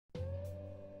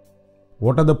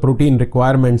What are the protein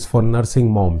requirements for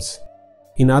nursing moms?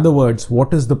 In other words,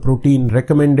 what is the protein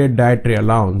recommended dietary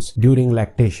allowance during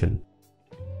lactation?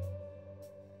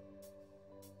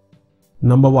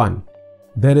 Number 1.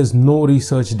 There is no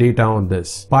research data on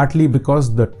this, partly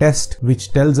because the test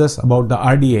which tells us about the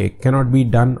RDA cannot be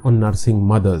done on nursing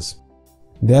mothers.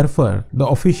 Therefore, the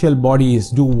official bodies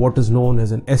do what is known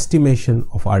as an estimation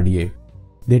of RDA.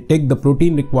 They take the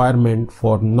protein requirement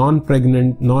for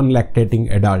non-pregnant,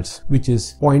 non-lactating adults, which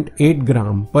is 0.8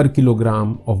 gram per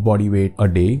kilogram of body weight a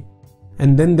day,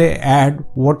 and then they add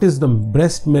what is the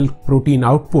breast milk protein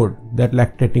output that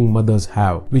lactating mothers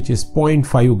have, which is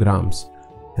 0.5 grams.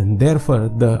 And therefore,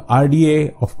 the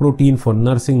RDA of protein for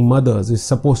nursing mothers is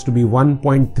supposed to be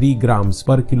 1.3 grams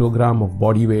per kilogram of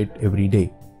body weight every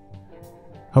day.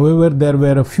 However, there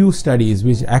were a few studies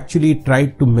which actually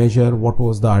tried to measure what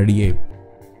was the RDA.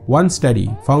 One study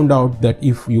found out that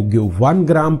if you give 1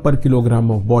 gram per kilogram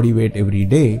of body weight every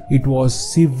day, it was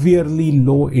severely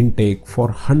low intake for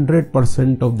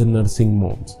 100% of the nursing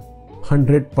moms.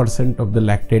 100% of the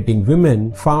lactating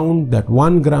women found that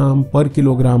 1 gram per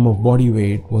kilogram of body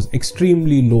weight was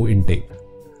extremely low intake.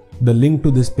 The link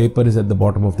to this paper is at the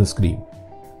bottom of the screen.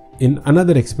 In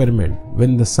another experiment,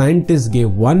 when the scientists gave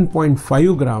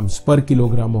 1.5 grams per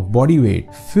kilogram of body weight,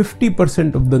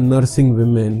 50% of the nursing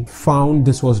women found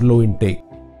this was low intake.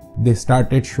 They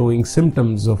started showing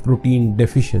symptoms of protein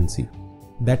deficiency.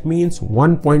 That means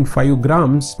 1.5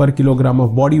 grams per kilogram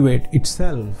of body weight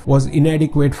itself was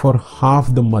inadequate for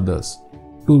half the mothers.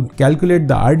 To calculate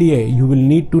the RDA, you will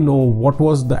need to know what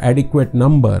was the adequate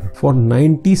number for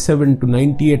 97 to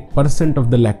 98% of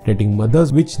the lactating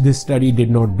mothers, which this study did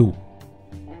not do.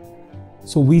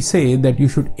 So we say that you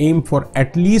should aim for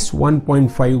at least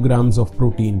 1.5 grams of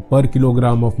protein per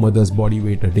kilogram of mother's body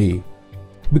weight a day.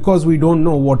 Because we don't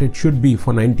know what it should be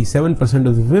for 97%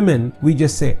 of the women, we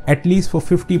just say at least for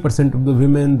 50% of the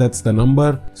women, that's the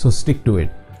number, so stick to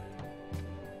it.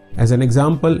 As an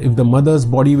example, if the mother's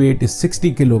body weight is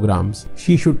 60 kilograms,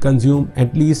 she should consume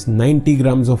at least 90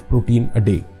 grams of protein a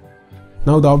day.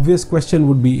 Now the obvious question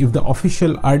would be, if the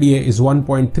official RDA is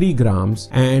 1.3 grams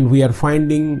and we are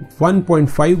finding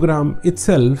 1.5 gram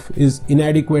itself is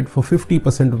inadequate for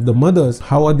 50% of the mothers,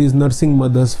 how are these nursing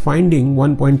mothers finding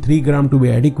 1.3 gram to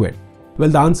be adequate? Well,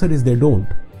 the answer is they don't.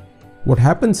 What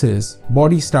happens is,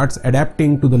 body starts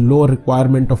adapting to the lower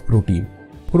requirement of protein.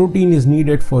 Protein is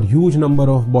needed for huge number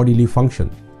of bodily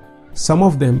function. Some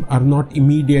of them are not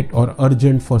immediate or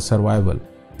urgent for survival.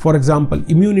 For example,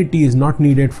 immunity is not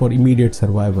needed for immediate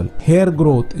survival. Hair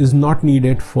growth is not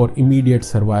needed for immediate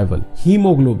survival.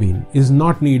 Hemoglobin is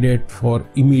not needed for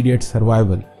immediate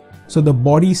survival. So the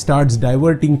body starts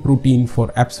diverting protein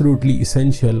for absolutely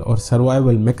essential or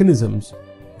survival mechanisms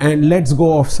and lets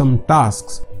go of some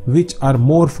tasks which are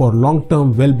more for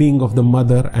long-term well-being of the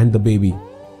mother and the baby.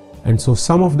 And so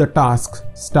some of the tasks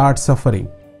start suffering.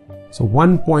 So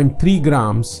 1.3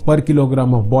 grams per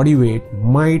kilogram of body weight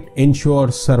might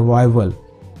ensure survival.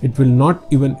 It will not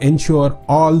even ensure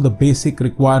all the basic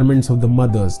requirements of the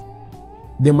mothers.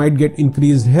 They might get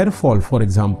increased hair fall, for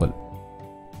example.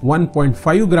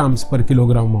 1.5 grams per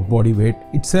kilogram of body weight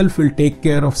itself will take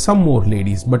care of some more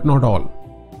ladies, but not all.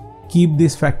 Keep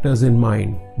these factors in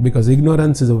mind, because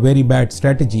ignorance is a very bad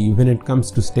strategy when it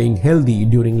comes to staying healthy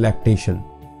during lactation.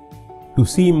 To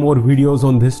see more videos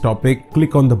on this topic,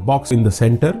 click on the box in the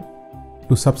center.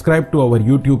 To subscribe to our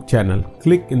YouTube channel,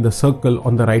 click in the circle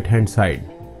on the right hand side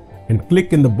and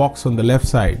click in the box on the left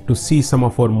side to see some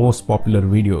of our most popular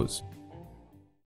videos.